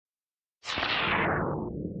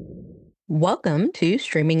Welcome to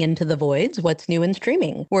Streaming Into the Voids, What's New in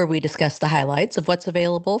Streaming, where we discuss the highlights of what's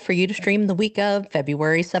available for you to stream the week of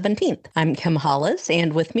February 17th. I'm Kim Hollis,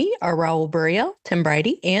 and with me are Raul Buriel, Tim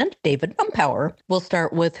Bridey, and David Bumpower. We'll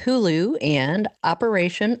start with Hulu and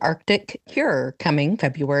Operation Arctic Cure coming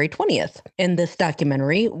February 20th. In this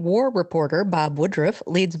documentary, war reporter Bob Woodruff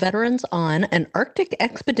leads veterans on an Arctic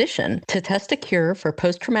expedition to test a cure for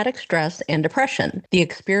post-traumatic stress and depression, the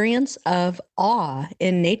experience of awe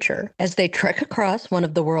in nature. As they trek across one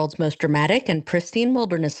of the world's most dramatic and pristine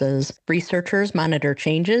wildernesses, researchers monitor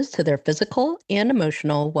changes to their physical and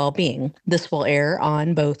emotional well-being. This will air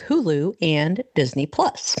on both Hulu and Disney+.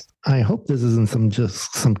 I hope this isn't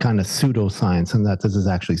some kind of pseudoscience and that this is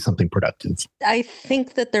actually something productive. I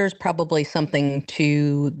think that there's probably something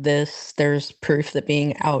to this. There's proof that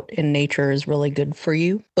being out in nature is really good for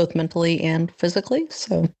you, both mentally and physically.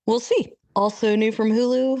 So we'll see. Also new from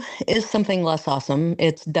Hulu is something less awesome.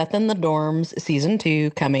 It's Death in the Dorms Season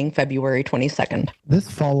 2 coming February 22nd. This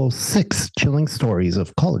follows 6 chilling stories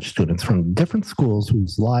of college students from different schools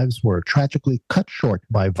whose lives were tragically cut short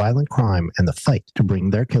by violent crime and the fight to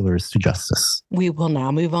bring their killers to justice. We will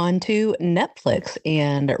now move on to Netflix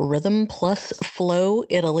and Rhythm Plus Flow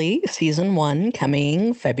Italy Season 1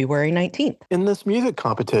 coming February 19th. In this music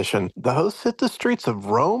competition, the hosts hit the streets of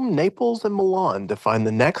Rome, Naples, and Milan to find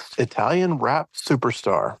the next Italian rap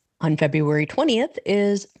superstar. On February 20th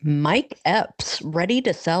is Mike Epps, ready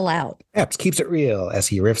to sell out. Epps keeps it real as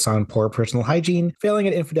he riffs on poor personal hygiene, failing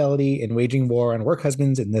at infidelity, and waging war on work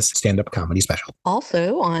husbands in this stand-up comedy special.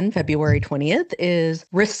 Also on February 20th is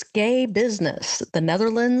Risque Business, the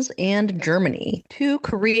Netherlands and Germany. 2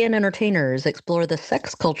 Korean entertainers explore the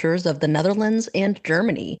sex cultures of the Netherlands and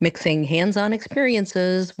Germany, mixing hands-on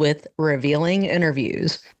experiences with revealing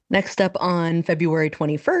interviews. Next up on February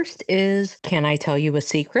 21st is Can I Tell You a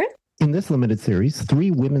Secret? In this limited series,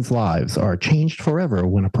 3 women's lives are changed forever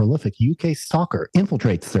when a prolific UK stalker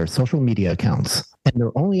infiltrates their social media accounts, and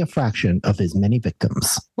they're only a fraction of his many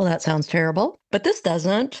victims. Well, that sounds terrible, but this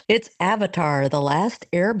doesn't. It's Avatar: The Last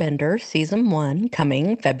Airbender Season 1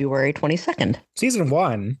 coming February 22nd. Season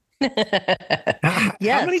 1? How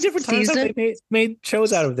many different times have they made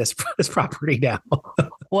shows out of this property now?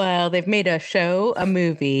 Well, they've made a show, a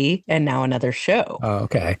movie, and now another show. Oh,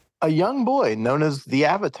 okay. A young boy known as the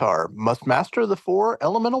Avatar must master the 4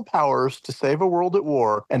 elemental powers to save a world at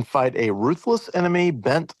war and fight a ruthless enemy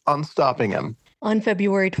bent on stopping him. On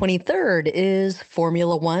February 23rd is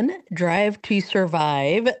Formula One Drive to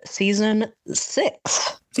Survive Season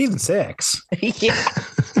 6. Season 6? Yeah.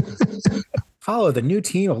 Follow the new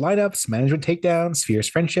team of lineups, management takedowns, fierce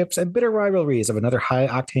friendships, and bitter rivalries of another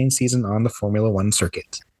high-octane season on the Formula One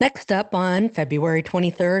circuit. Next up on February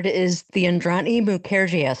 23rd is the Indrani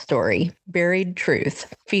Mukherjee story, Buried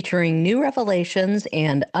Truth. Featuring new revelations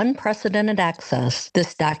and unprecedented access,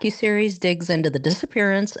 this docuseries digs into the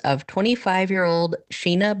disappearance of 25-year-old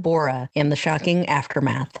Sheena Bora and the shocking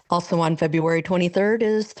aftermath. Also on February 23rd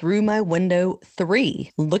is Through My Window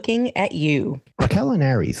 3, Looking at You. Raquel and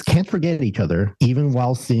Aries can't forget each other even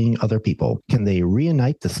while seeing other people. Can they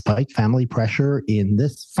reunite despite family pressure in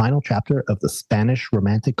this final chapter of the Spanish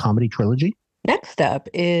romantic comedy trilogy? Next up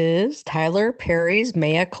is Tyler Perry's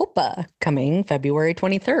Mea Culpa, coming February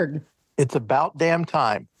 23rd. It's about damn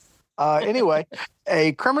time. Anyway,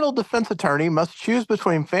 a criminal defense attorney must choose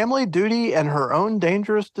between family duty and her own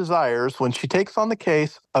dangerous desires when she takes on the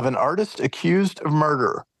case of an artist accused of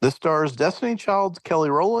murder. This stars Destiny Child's Kelly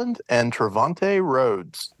Rowland and Trevante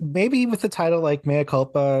Rhodes. Maybe with the title like Mea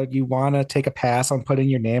Culpa, you want to take a pass on putting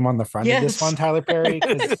your name on the front of this one, Tyler Perry?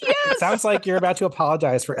 It sounds like you're about to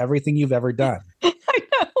apologize for everything you've ever done. I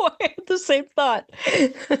know. I had the same thought.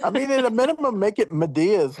 I mean, at a minimum, make it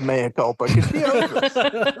Medea's Mea Culpa, because she owes us.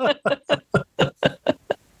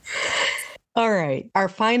 All right. Our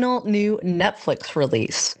final new Netflix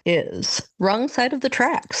release is Wrong Side of the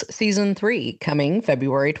Tracks, Season 3, coming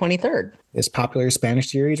February 23rd. This popular Spanish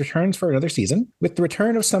series returns for another season. With the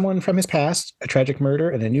return of someone from his past, a tragic murder,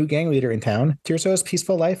 and a new gang leader in town, Tirso's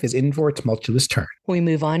peaceful life is in for a tumultuous turn. We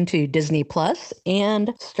move on to Disney Plus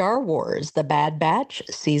and Star Wars: The Bad Batch,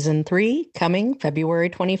 Season 3, coming February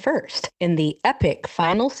 21st. In the epic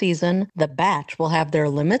final season, The Batch will have their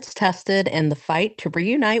limits tested in the fight to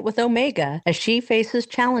reunite with Omega as she faces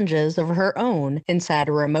challenges of her own inside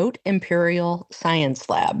a remote Imperial science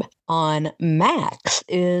lab. On Max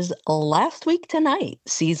is Last Week Tonight,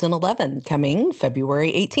 Season 11, coming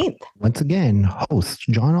February 18th. Once again, host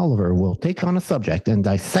John Oliver will take on a subject and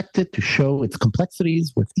dissect it to show its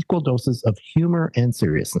complexities with equal doses of humor and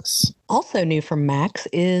seriousness. Also new from Max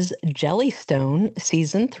is Jellystone,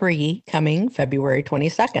 Season 3, coming February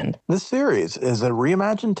 22nd. This series is a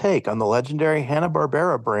reimagined take on the legendary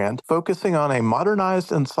Hanna-Barbera brand, focusing on a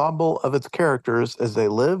modernized ensemble of its characters as they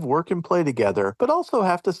live, work, and play together, but also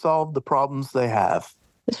have to solve the problems they have.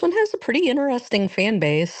 This one has a pretty interesting fan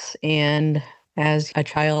base, and as a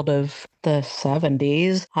child of the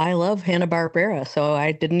 70s, I love Hanna-Barbera, so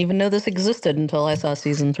I didn't even know this existed until I saw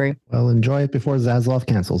Season 3. Well, enjoy it before Zaslav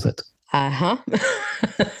cancels it. Uh-huh.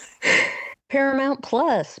 Paramount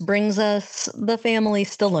Plus brings us The Family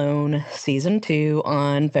Stallone, Season 2,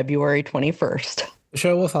 on February 21st. The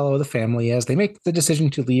show will follow the family as they make the decision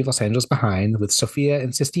to leave Los Angeles behind, with Sophia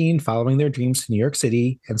and Sistine following their dreams to New York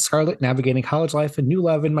City and Scarlett navigating college life and new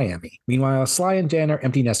love in Miami. Meanwhile, Sly and Jen are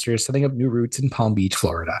empty nesters setting up new roots in Palm Beach,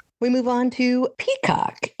 Florida. We move on to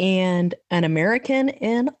Peacock and An American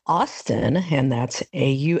in Austin, and that's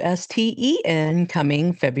Austen,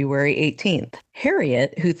 coming February 18th.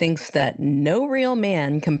 Harriet, who thinks that no real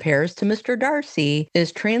man compares to Mr. Darcy,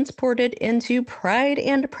 is transported into Pride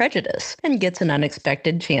and Prejudice and gets an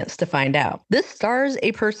unexpected chance to find out. This stars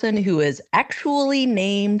a person who is actually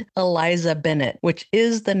named Eliza Bennet, which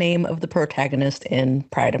is the name of the protagonist in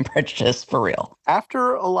Pride and Prejudice for real.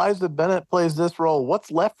 After Eliza Bennet plays this role,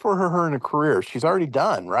 what's left for her in a career? She's already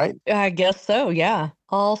done, right? I guess so, yeah.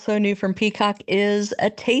 Also new from Peacock is A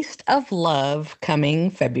Taste of Love,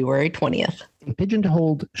 coming February 20th. A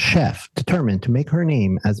pigeon-holed chef determined to make her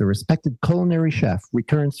name as a respected culinary chef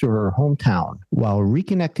returns to her hometown. While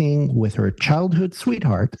reconnecting with her childhood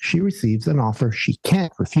sweetheart, she receives an offer she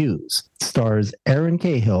can't refuse. It stars Erin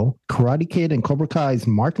Cahill, Karate Kid and Cobra Kai's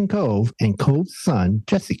Martin Kove, and Kove's son,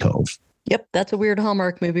 Jesse Kove. Yep, that's a weird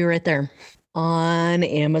Hallmark movie right there. On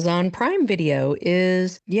Amazon Prime Video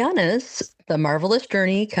is Giannis, The Marvelous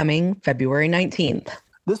Journey, coming February 19th.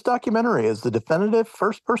 This documentary is the definitive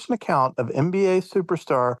first-person account of NBA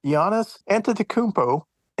superstar Giannis Antetokounmpo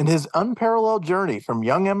and his unparalleled journey from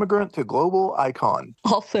young immigrant to global icon.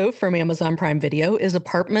 Also from Amazon Prime Video is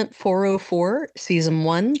Apartment 404, Season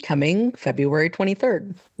 1, coming February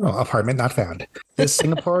 23rd. Oh, apartment not found. This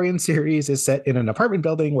Singaporean series is set in an apartment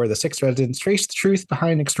building where the 6 residents trace the truth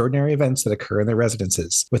behind extraordinary events that occur in their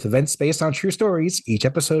residences. With events based on true stories, each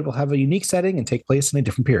episode will have a unique setting and take place in a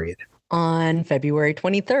different period. On February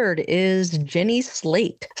 23rd is Jenny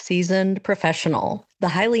Slate, Seasoned Professional. The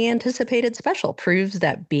highly anticipated special proves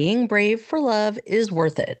that being brave for love is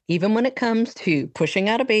worth it, even when it comes to pushing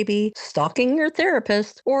out a baby, stalking your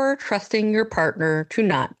therapist, or trusting your partner to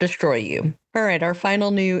not destroy you. All right, our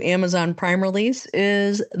final new Amazon Prime release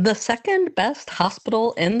is The Second Best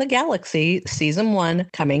Hospital in the Galaxy, Season 1,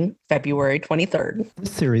 coming February 23rd.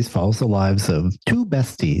 This series follows the lives of two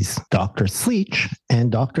besties, Dr. Sleech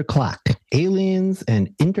and Dr. Clack, aliens and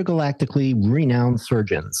intergalactically renowned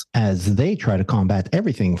surgeons, as they try to combat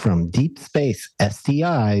everything from deep space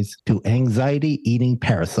STIs to anxiety-eating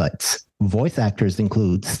parasites. Voice actors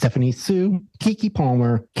include Stephanie Sue, Kiki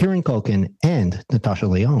Palmer, Kieran Culkin, and Natasha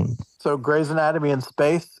Lyonne. So Grey's Anatomy in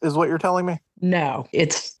space is what you're telling me? No,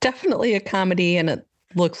 it's definitely a comedy and it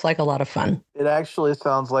looks like a lot of fun. It actually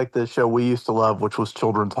sounds like the show we used to love, which was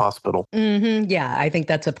Children's Hospital. Yeah, I think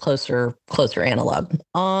that's a closer analog.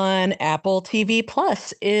 On Apple TV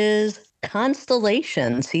Plus is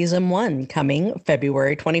Constellation Season 1, coming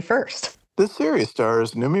February 21st. This series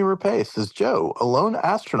stars Noomi Rapace as Jo, a lone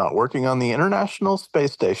astronaut working on the International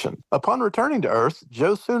Space Station. Upon returning to Earth,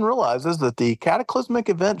 Jo soon realizes that the cataclysmic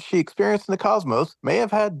event she experienced in the cosmos may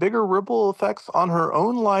have had bigger ripple effects on her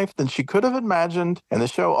own life than she could have imagined, and the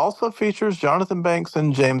show also features Jonathan Banks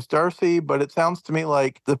and James Darcy, but it sounds to me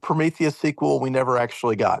like the Prometheus sequel we never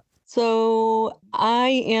actually got. So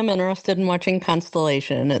I am interested in watching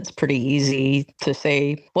Constellation. It's pretty easy to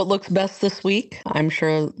say what looks best this week. I'm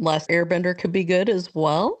sure Last Airbender could be good as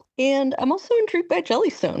well. And I'm also intrigued by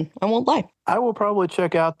Jellystone. I won't lie. I will probably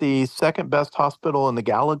check out the Second Best Hospital in the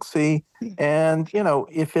Galaxy. And,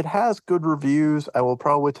 if it has good reviews, I will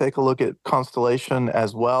probably take a look at Constellation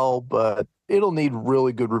as well. But it'll need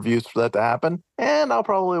really good reviews for that to happen. And I'll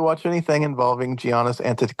probably watch anything involving Giannis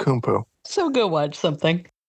Antetokounmpo. So go watch something.